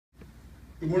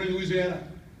Good morning, Louisiana.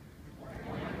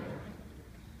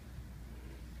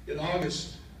 In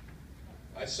August,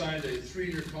 I signed a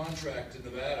 3-year contract in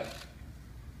Nevada.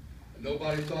 And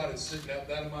nobody thought at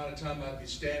that amount of time I'd be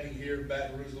standing here in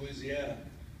Baton Rouge, Louisiana,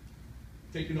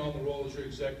 taking on the role as your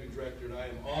executive director. And I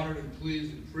am honored and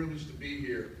pleased and privileged to be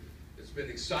here. It's been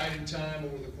an exciting time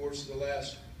over the course of the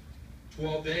last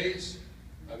 12 days.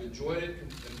 I've enjoyed it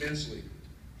immensely.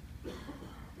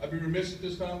 I'd be remiss at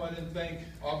this time if I didn't thank,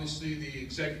 obviously, the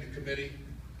executive committee,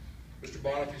 Mr.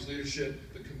 Bonine's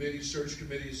leadership, the committee, search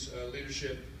committee's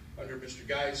leadership under Mr.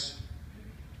 Geis,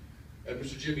 and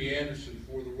Mr. Jimmy Anderson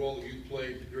for the role that you've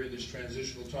played during this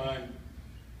transitional time,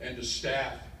 and to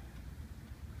staff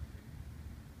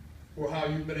for how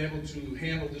you've been able to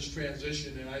handle this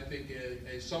transition in, I think,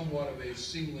 a somewhat of a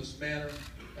seamless manner,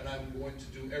 and I'm going to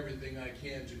do everything I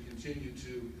can to continue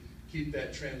to keep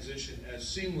that transition as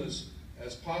seamless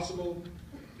as possible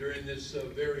during this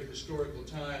very historical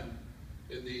time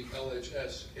in the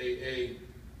LHSAA.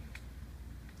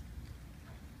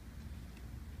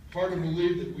 Hard to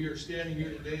believe that we are standing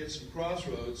here today at some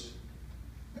crossroads,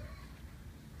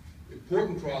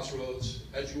 important crossroads,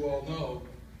 as you all know,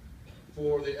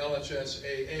 for the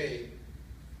LHSAA,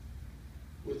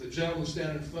 with the gentleman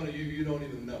standing in front of you you don't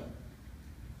even know.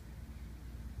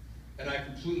 And I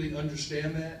completely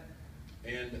understand that,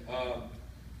 and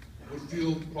would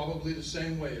feel probably the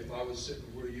same way if I was sitting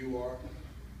where you are.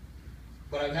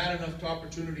 But I've had enough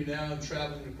opportunity now in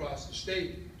traveling across the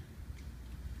state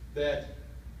that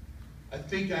I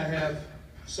think I have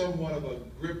somewhat of a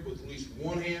grip with at least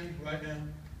one hand right now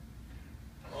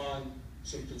on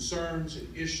some concerns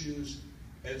and issues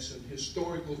and some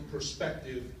historical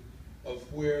perspective of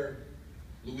where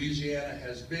Louisiana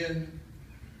has been,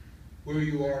 where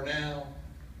you are now,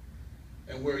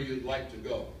 and where you'd like to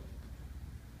go.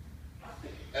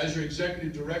 As your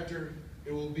executive director,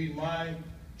 it will be my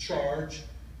charge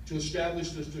to establish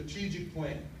the strategic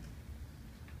plan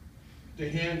to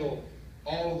handle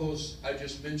all of those I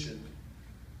just mentioned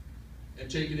and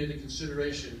taking into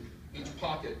consideration each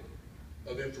pocket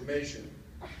of information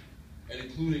and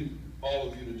including all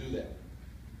of you to do that.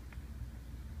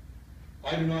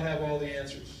 I do not have all the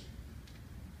answers,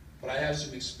 but I have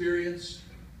some experience,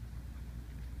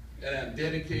 and I'm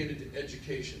dedicated to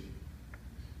education.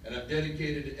 And I'm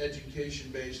dedicated to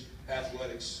education-based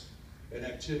athletics and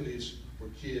activities for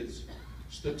kids.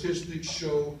 Statistics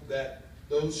show that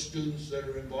those students that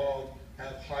are involved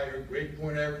have higher grade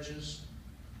point averages,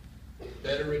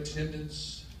 better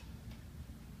attendance,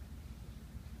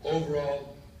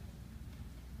 overall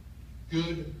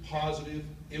good, positive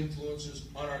influences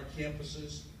on our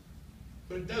campuses.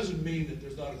 But it doesn't mean that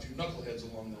there's not a few knuckleheads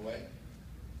along the way.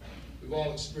 We've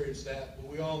all experienced that,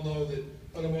 but we all know that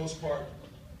for the most part,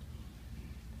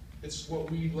 it's what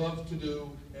we love to do,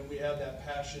 and we have that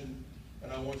passion,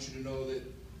 and I want you to know that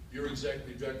your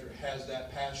executive director has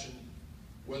that passion,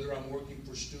 whether I'm working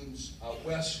for students out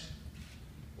west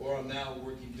or I'm now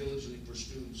working diligently for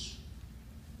students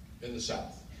in the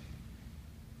south.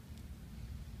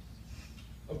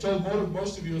 I've told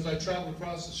most of you as I traveled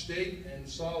across the state and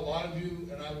saw a lot of you,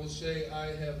 and I will say I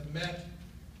have met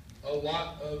a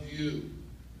lot of you,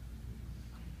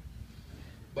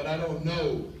 but I don't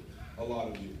know a lot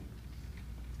of you.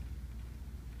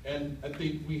 And I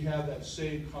think we have that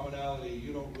same commonality.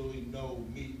 You don't really know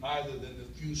me either than the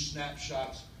few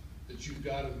snapshots that you've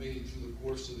got of me through the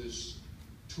course of this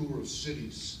tour of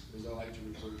cities, as I like to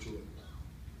refer to it.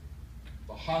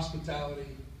 The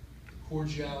hospitality, the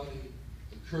cordiality,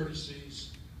 the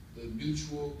courtesies, the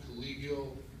mutual,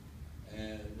 collegial,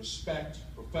 and respect,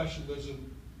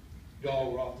 professionalism,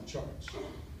 y'all were off the charts.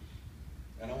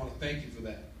 And I want to thank you for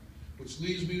that. Which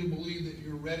leads me to believe that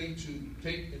you're ready to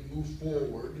take and move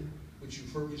forward, which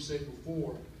you've heard me say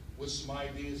before, with some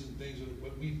ideas and things that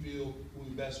what we feel will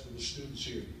be best for the students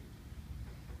here.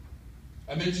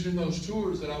 I mentioned in those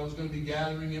tours that I was going to be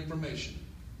gathering information.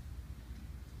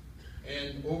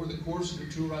 And over the course of the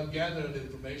tour, I've gathered that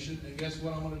information, and guess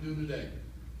what I'm going to do today?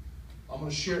 I'm going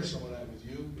to share some of that with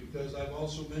you, because I've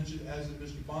also mentioned, as did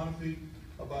Mr. Bonine,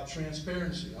 about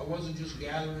transparency. I wasn't just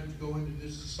gathering to go into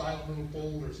this silent little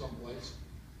folder someplace.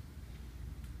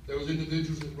 There was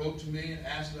individuals that wrote to me and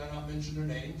asked that I not mention their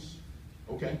names.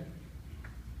 Okay.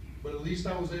 But at least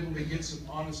I was able to get some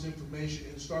honest information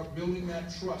and start building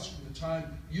that trust from the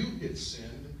time you hit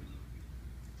send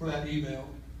for that email,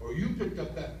 or you picked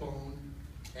up that phone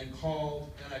and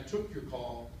called, and I took your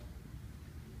call,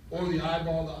 or the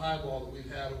eyeball to eyeball that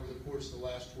we've had over the course of the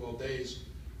last 12 days,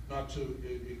 not to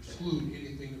exclude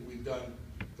anything that we've done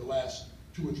the last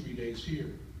 2 or 3 days here.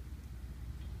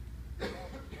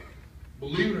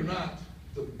 Believe it or not,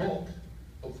 the bulk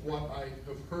of what I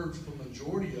have heard from the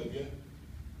majority of you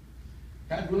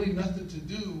had really nothing to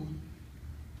do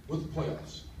with the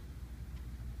playoffs.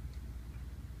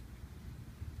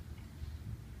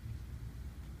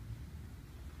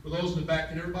 For those in the back,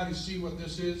 can everybody see what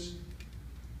this is?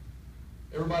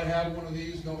 Everybody have one of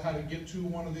these, know how to get to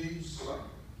one of these?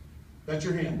 That's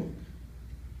your handbook.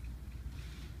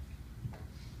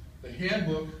 The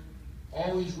handbook,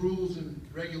 all these rules and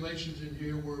regulations in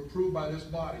here were approved by this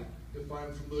body, if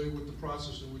I'm familiar with the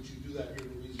process in which you do that here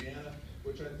in Louisiana,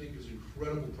 which I think is an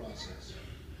incredible process.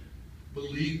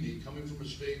 Believe me, coming from a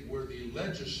state where the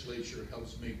legislature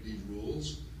helps make these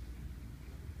rules,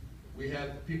 we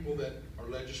have people that are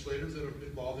legislators that are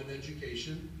involved in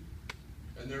education,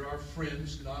 and they're our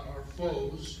friends, not our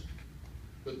foes,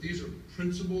 but these are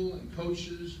principal and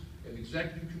coaches and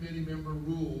executive committee member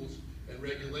rules and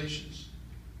regulations.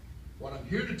 What I'm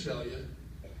here to tell you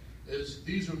is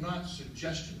these are not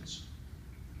suggestions.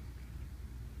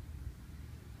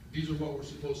 These are what we're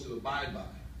supposed to abide by.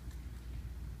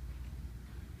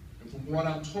 And from what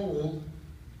I'm told,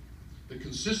 the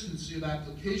consistency of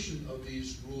application of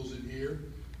these rules in here,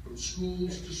 from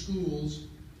schools to schools,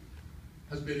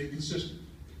 has been inconsistent.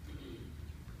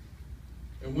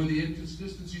 And when the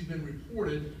inconsistency has been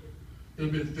reported,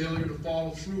 there's been failure to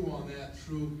follow through on that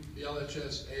through the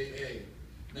LHSAA.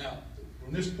 Now,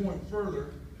 from this point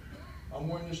further, I'm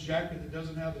wearing this jacket that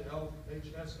doesn't have the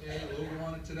LHSAA logo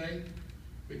on it today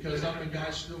because I'm a guy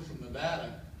still from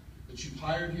Nevada that you've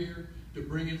hired here to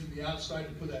bring in from the outside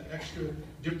to put that extra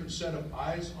different set of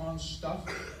eyes on stuff.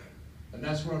 And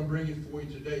that's what I'm bringing for you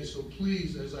today. So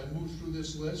please, as I move through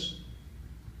this list,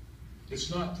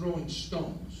 it's not throwing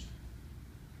stones.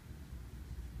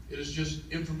 It is just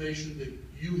information that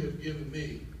you have given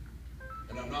me,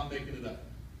 and I'm not making it up.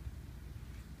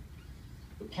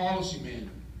 The policy manual,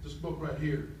 this book right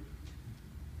here.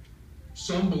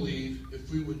 Some believe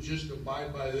if we would just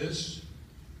abide by this,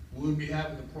 we wouldn't be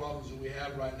having the problems that we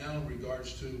have right now in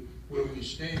regards to where we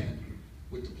stand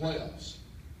with the playoffs.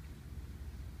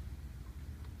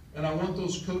 And I want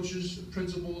those coaches,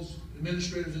 principals,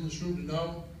 administrators in this room to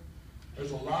know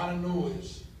there's a lot of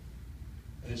noise,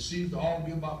 and it seems to all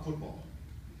be about football.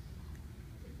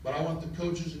 But I want the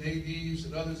coaches and ADs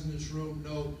and others in this room to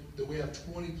know that we have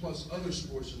 20 plus other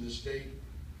sports in this state,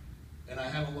 and I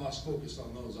haven't lost focus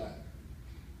on those either.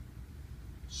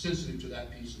 Sensitive to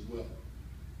that piece as well.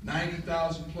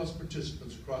 90,000 plus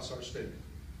participants across our state.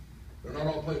 They're not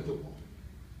all playing football.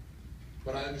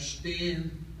 But I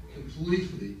understand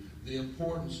completely the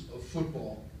importance of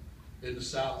football in the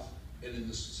South and in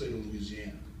the state of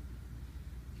Louisiana.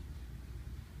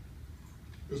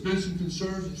 There's been some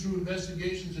concerns that through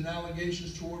investigations and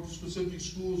allegations toward specific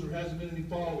schools there hasn't been any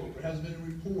follow-up, there hasn't been a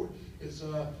report. There's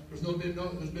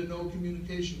been no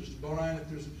communication, Mr. Bonine. If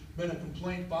there's been a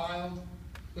complaint filed,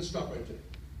 let's stop right there.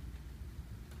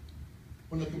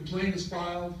 When the complaint is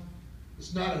filed,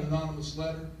 it's not an anonymous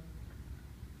letter.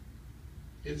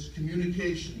 It's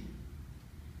communication.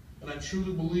 And I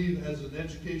truly believe as an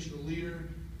educational leader,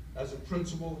 as a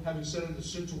principal, having sat in the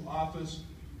central office,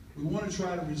 we want to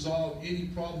try to resolve any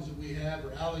problems that we have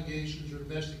or allegations or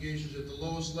investigations at the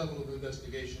lowest level of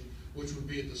investigation, which would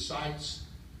be at the sites,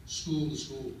 school to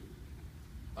school.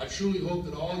 I truly hope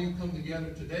that all you come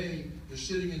together today, you're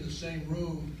sitting in the same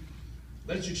room.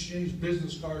 Let's exchange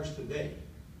business cards today,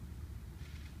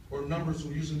 or numbers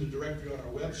we're using the directory on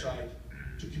our website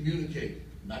to communicate.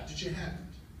 Not that you haven't.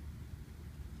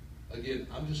 Again,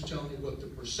 I'm just telling you what the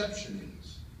perception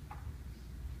is.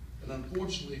 And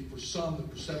unfortunately, for some, the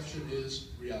perception is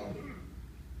reality.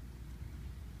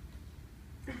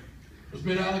 There's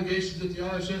been allegations that the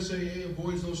LHSAA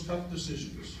avoids those tough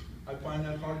decisions. I find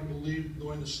that hard to believe,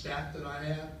 knowing the staff that I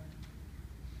have,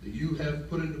 that you have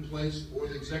put into place, or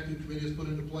the executive committee has put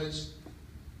into place,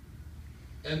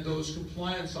 and those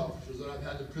compliance officers that I've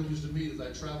had the privilege to meet as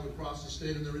I travel across the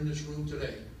state, and they're in this room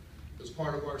today as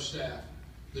part of our staff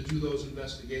that do those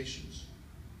investigations.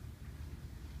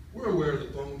 We're aware of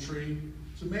the phone tree.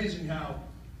 It's amazing how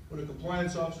when a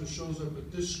compliance officer shows up at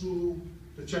this school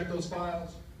to check those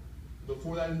files,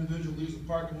 before that individual leaves the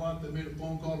parking lot, they made a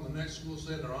phone call to the next school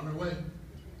saying they're on their way.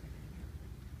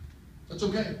 That's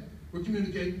okay. We're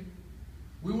communicating.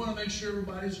 We want to make sure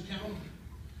everybody's accountable.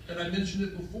 And I mentioned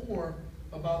it before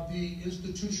about the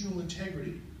institutional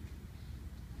integrity.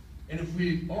 And if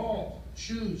we all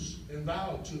choose and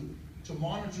vow to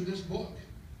monitor this book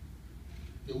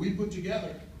that we put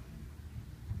together,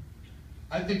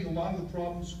 I think a lot of the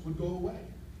problems would go away.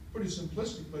 Pretty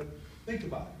simplistic, but think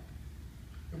about it.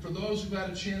 And for those who've had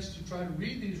a chance to try to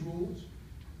read these rules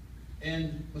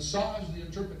and massage the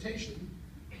interpretation,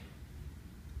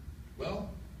 well,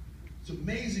 it's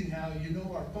amazing how you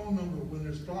know our phone number when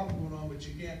there's a problem going on, but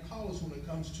you can't call us when it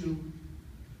comes to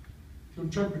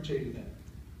interpreting that.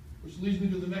 Which leads me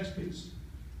to the next piece.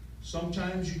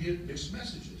 Sometimes you get mixed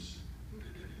messages,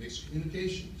 mixed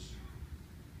communications.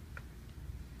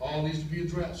 All needs to be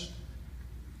addressed.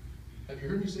 Have you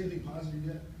heard me say anything positive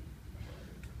yet?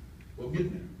 Well, I'm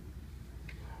getting there.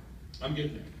 I'm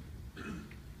getting there.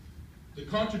 The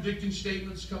contradicting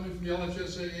statements coming from the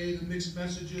LHSAA, the mixed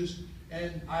messages,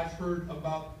 and I've heard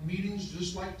about meetings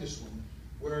just like this one,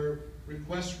 where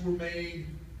requests were made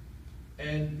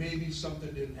and maybe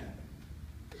something didn't happen.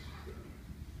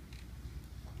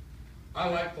 I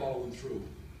like following through,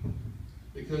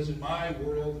 because in my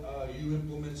world, you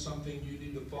implement something, you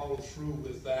need to follow through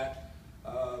with that.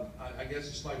 I guess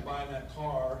it's like buying that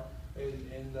car,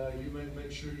 and you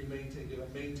make sure you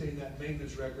maintain that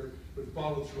maintenance record, but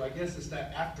follow through. I guess it's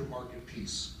that aftermarket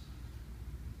piece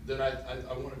that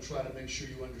I want to try to make sure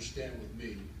you understand with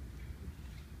me.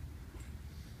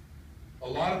 A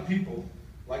lot of people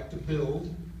like to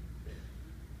build,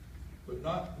 but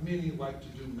not many like to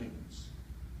do maintenance.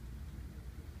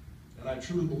 And I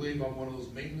truly believe I'm one of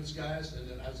those maintenance guys, and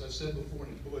then as I said before,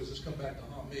 and boys, just come back to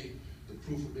haunt me, the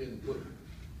proof will be in the pudding.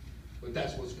 But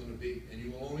that's what it's going to be, and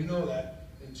you will only know that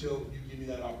until you give me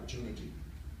that opportunity.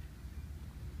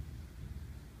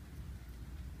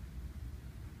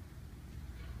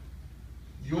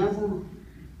 The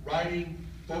overriding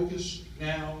focus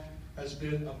now has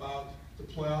been about the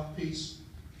playoff piece.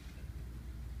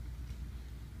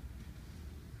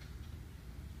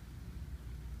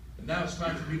 And now it's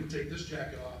time for me to take this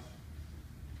jacket off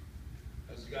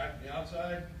as the guy from the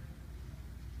outside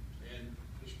and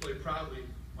display proudly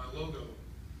my logo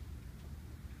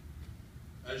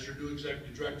as your new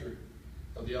executive director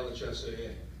of the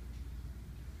LHSAA.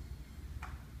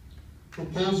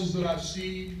 Proposals that I've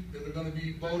seen that are going to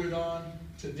be voted on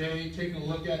today, taking a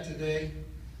look at today,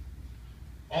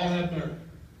 all have merit.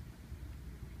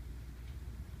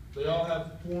 They all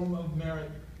have form of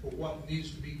merit for what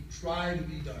needs to be tried to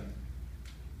be done.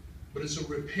 But it's a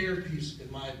repair piece, in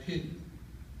my opinion,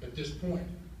 at this point.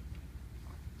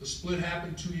 The split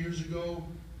happened 2 years ago.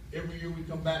 Every year we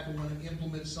come back and want to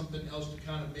implement something else to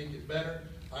kind of make it better.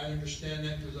 I understand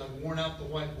that because I've worn out the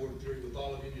whiteboard theory with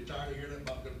all of you. You're tired of hearing it, I'm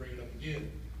not going to bring it up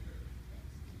again.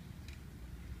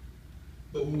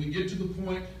 But when we get to the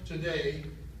point today,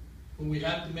 when we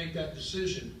have to make that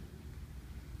decision,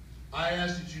 I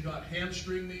ask that you not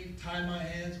hamstring me, tie my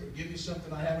hands, or give me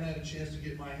something I haven't had a chance to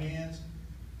get my hands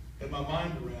and my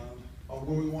mind around on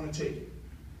where we want to take it.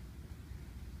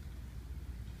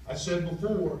 I said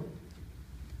before,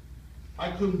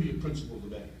 I couldn't be a principal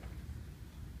today.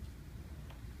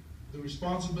 The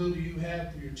responsibility you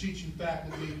have for your teaching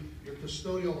faculty, your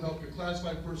custodial help, your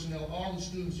classified personnel, all the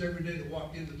students every day that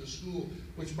walk into the school,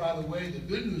 which, by the way, the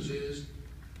good news is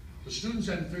the students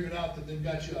haven't figured out that they've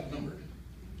got you outnumbered.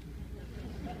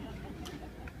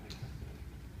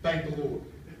 Thank the Lord.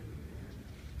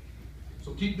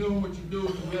 So keep doing what you're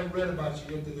doing, because we haven't read about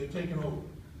you yet that they've taken over.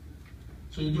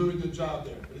 So you're doing a good job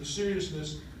there. But in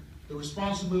seriousness, the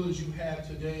responsibilities you have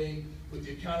today with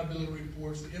the accountability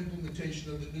reports, the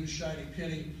implementation of the new shiny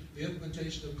penny, the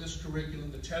implementation of this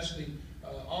curriculum, the testing,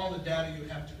 all the data you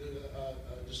have to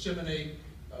disseminate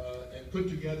and put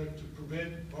together to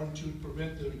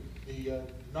prevent the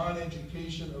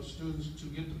non-education of students to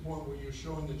get to the point where you're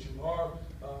showing that you are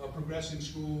a progressing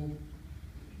school.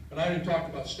 And I didn't talk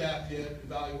about staff yet,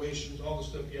 evaluations, all the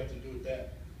stuff you have to do with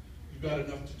that. You've got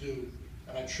enough to do.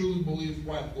 And I truly believe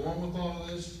why I'm going with all of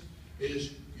this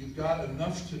is you've got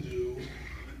enough to do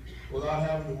without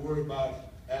having to worry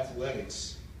about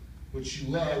athletics, which you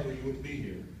love or you wouldn't be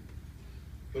here.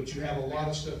 But you have a lot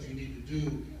of stuff you need to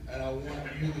do, and I want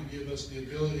you to give us the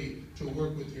ability to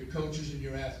work with your coaches and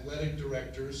your athletic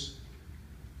directors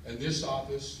and this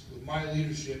office with my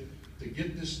leadership to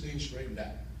get this thing straightened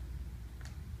out.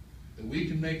 That we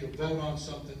can make a vote on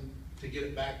something to get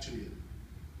it back to you.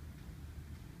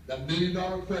 That $1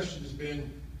 million question has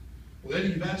been, well, Eddie,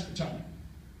 you've asked for time.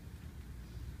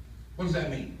 What does that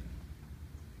mean?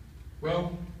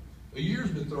 Well, a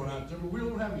year's been thrown out there, but we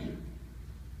don't have a year.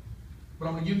 But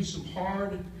I'm going to give you some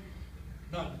hard,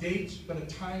 not dates, but a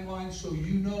timeline so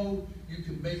you know you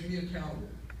can make me accountable.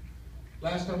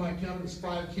 Last time I counted, was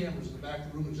 5 cameras in the back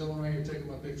of the room. There's gentleman right here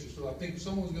taking my picture. So I think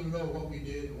someone's going to know what we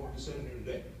did and what we said in here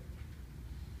today.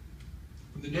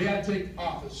 From the day I take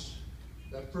office,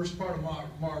 that first part of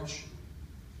March,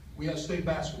 we have state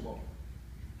basketball.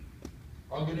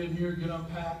 I'll get in here, get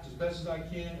unpacked as best as I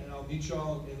can, and I'll meet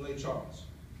y'all in Lake Charles.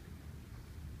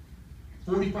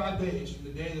 45 days from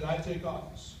the day that I take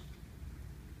office,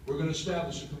 we're going to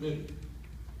establish a committee.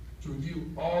 to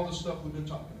review all the stuff we've been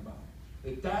talking about.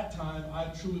 At that time, I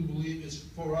truly believe it's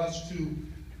for us to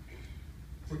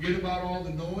forget about all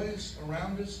the noise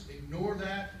around us, ignore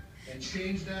that, and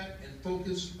change that, and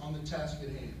focus on the task at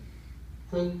hand.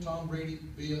 Quote Tom Brady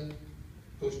via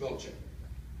Coach Belichick.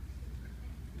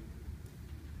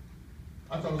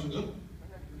 I thought it was a good one.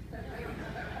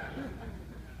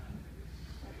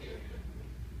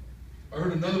 I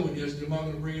heard another one yesterday. I'm not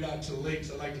going to bring it out to the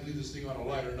lakes. I like to leave this thing on a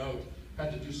lighter note.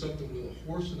 Had to do something with a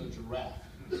horse and a giraffe.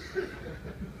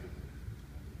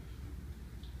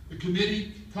 The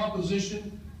committee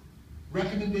composition,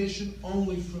 recommendation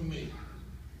only from me.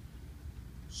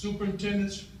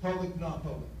 Superintendents, public,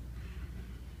 non-public.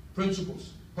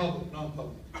 Principals, public,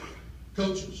 non-public.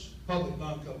 Coaches, public,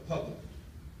 non-public.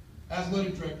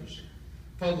 Athletic directors,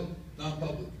 public,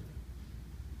 non-public.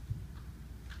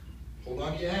 Hold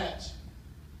on to your hats.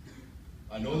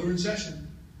 I know they're in session.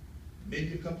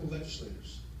 Maybe a couple of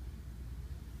legislators.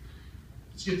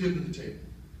 Let's get them to the table.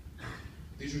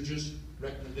 These are just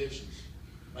recommendations.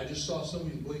 I just saw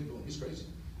somebody blink going, he's crazy.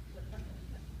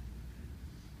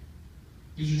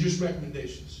 These are just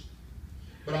recommendations.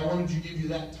 But I wanted to give you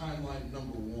that timeline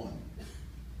number one.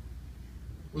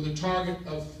 With a target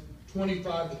of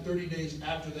 25 to 30 days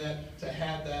after that to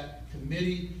have that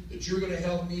committee that you're going to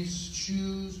help me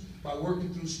choose by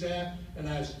working through staff. And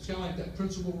I was telling like that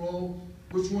principal role,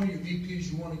 which one of your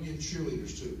VPs you want to give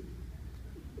cheerleaders to?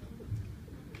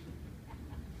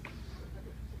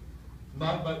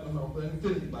 Not by, I don't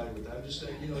fit anybody with that. I'm just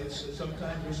saying, you know,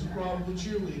 sometimes there's some problems with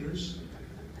cheerleaders.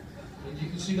 And you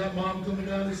can see that mom coming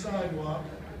down the sidewalk.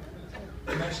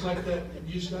 And that's like that.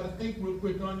 You just got to think real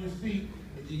quick on your feet.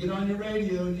 If you get on your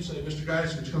radio and you say, Mr.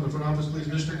 Geis, would you come to the front office, please?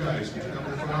 Mr. Geis, would you come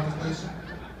to the front office, please?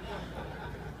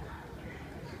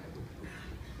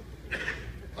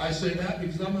 I say that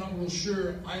because I'm not real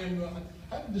sure. I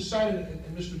haven't decided,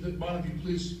 and Mr. Bonine,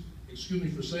 please excuse me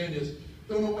for saying this,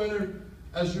 don't know whether,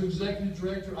 as your executive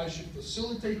director, I should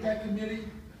facilitate that committee,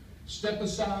 step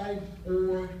aside,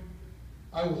 or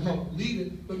I will help lead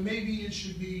it, but maybe it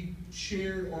should be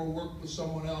chaired or work with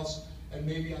someone else, and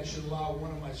maybe I should allow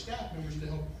one of my staff members to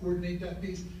help coordinate that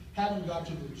piece. Haven't got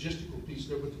to the logistical piece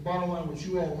there, but the bottom line, what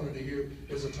you all wanted to hear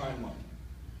is a timeline.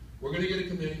 We're going to get a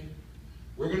committee,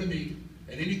 we're going to meet,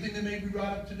 and anything that may be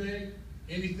brought up today,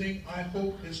 anything I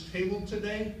hope is tabled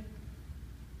today,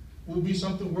 will be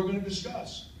something we're going to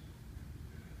discuss.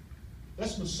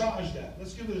 Let's massage that.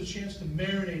 Let's give it a chance to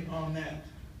marinate on that.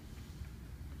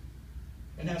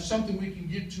 And have something we can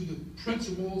get to the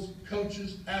principals,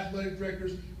 coaches, athletic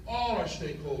directors, all our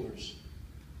stakeholders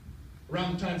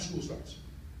around the time school starts.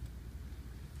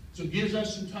 So it gives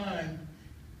us some time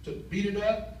to beat it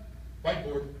up,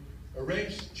 whiteboard,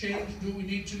 erase, change, do what we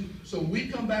need to. So when we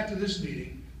come back to this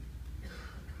meeting,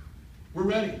 we're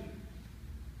ready.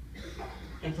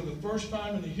 And for the first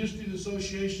time in the history of the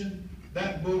association,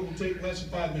 that vote will take less than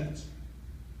 5 minutes.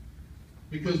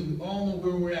 Because we all know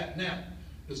where we're at now.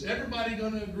 Is everybody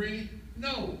going to agree?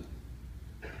 No.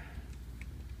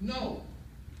 No.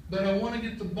 But I want to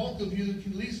get the bulk of you that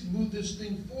can at least move this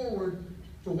thing forward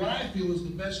for what I feel is the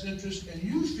best interest, and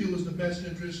you feel is the best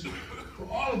interest for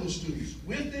all of the students,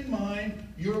 with in mind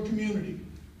your community.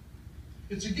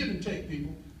 It's a give and take,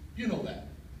 people. You know that.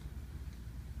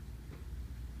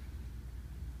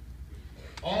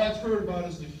 All I've heard about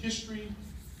is the history,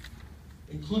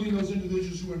 including those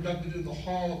individuals who were inducted into the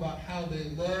hall, about how they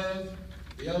love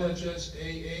the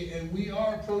LHSAA, and we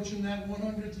are approaching that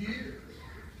 100th year.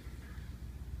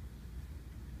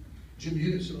 Jim,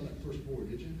 you didn't sit on that first board,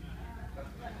 did you?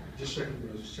 Just checking,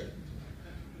 I was just checking.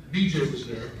 BJ was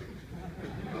there.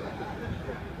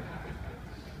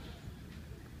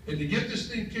 And to get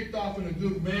this thing kicked off in a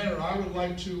good manner, I would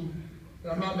like to,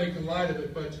 and I'm not making light of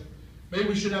it, but maybe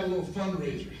we should have a little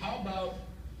fundraiser. How about,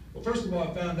 well, first of all,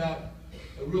 I found out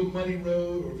a real muddy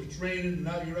road, or if it's raining and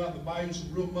now you're out in the bayou,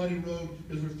 some real muddy road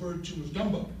is referred to as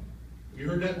gumbo. Have you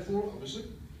heard that before? Obviously.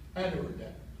 I never heard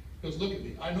that. Because look at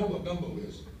me, I know what gumbo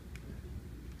is.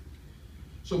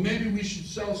 So maybe we should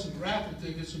sell some raffle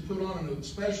tickets and put on a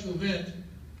special event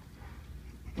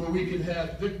where we could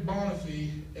have Vic Bonifay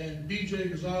and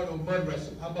BJ Gazzardo mud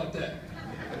wrestle. How about that?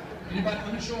 Anybody?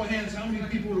 Let me show of hands. How many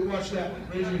people would watch that one?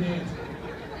 Raise your hands.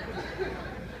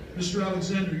 Mr.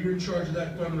 Alexander, you're in charge of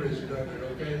that fundraiser down there,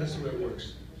 okay? That's the way it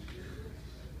works.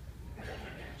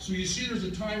 So you see there's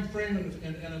a time frame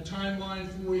and a timeline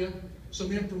for you,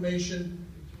 some information,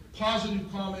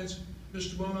 positive comments.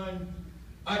 Mr. Bonine,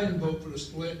 I didn't vote for the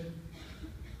split.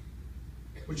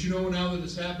 But you know, now that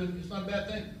it's happened, it's not a bad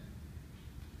thing.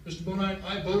 Mr. Bonine,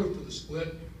 I voted for the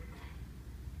split.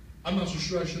 I'm not so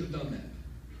sure I should have done that.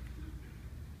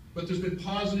 But there's been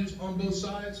positives on both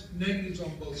sides, negatives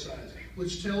on both sides,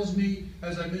 which tells me,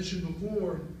 as I mentioned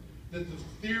before, that the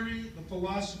theory, the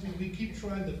philosophy, we keep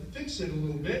trying to fix it a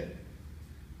little bit,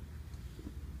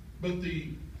 but the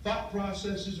thought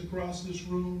processes across this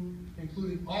room,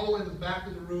 including all the way to the back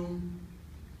of the room,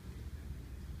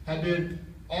 have been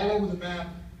all over the map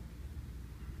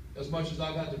as much as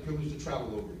I've had the privilege to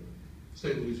travel over the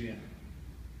state of Louisiana.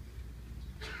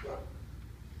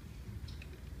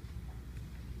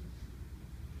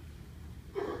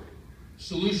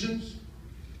 Solutions,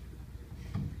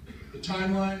 the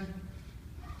timeline,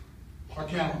 our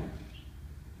calendar.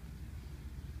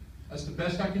 That's the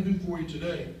best I can do for you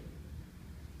today.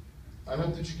 I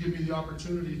hope that you give me the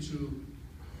opportunity to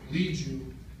lead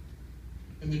you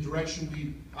in the direction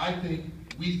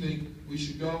we think we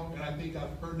should go, and I think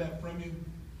I've heard that from you.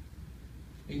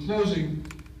 In closing,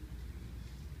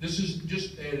 this is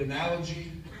just an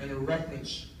analogy and a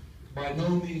reference, by no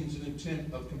means an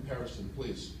intent of comparison,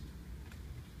 please.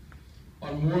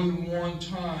 On more than one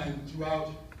time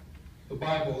throughout the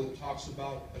Bible, it talks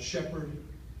about a shepherd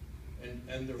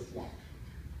and their flock.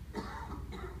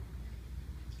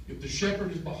 If the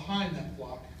shepherd is behind that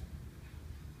flock,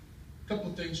 a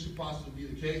couple of things could possibly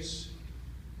be the case.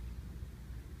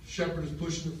 Shepherd is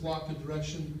pushing the flock in a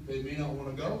direction they may not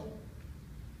want to go,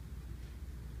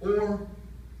 or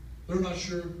they're not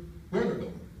sure where they're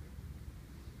going.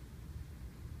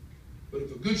 But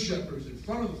if a good shepherd is in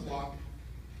front of the flock,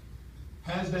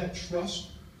 has that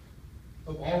trust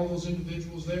of all of those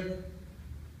individuals there,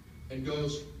 and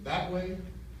goes that way,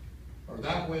 or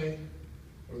that way,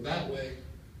 or that way,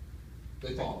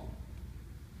 they follow.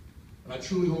 And I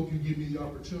truly hope you give me the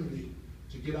opportunity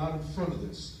to get out in front of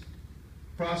this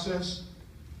process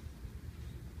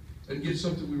and get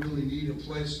something we really need in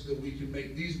place, that we can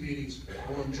make these meetings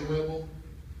more enjoyable.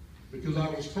 Because I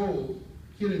was told,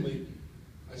 kiddingly,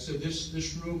 I said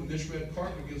this room and this red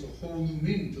carpet gives a whole new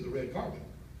meaning to the red carpet.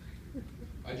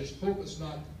 I just hope it's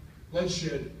not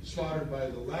bloodshed slaughtered by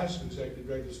the last consecutive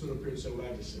director that stood up here and said what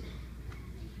I just said.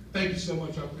 Thank you so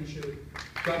much. I appreciate it.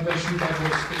 God bless you. God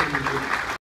bless you.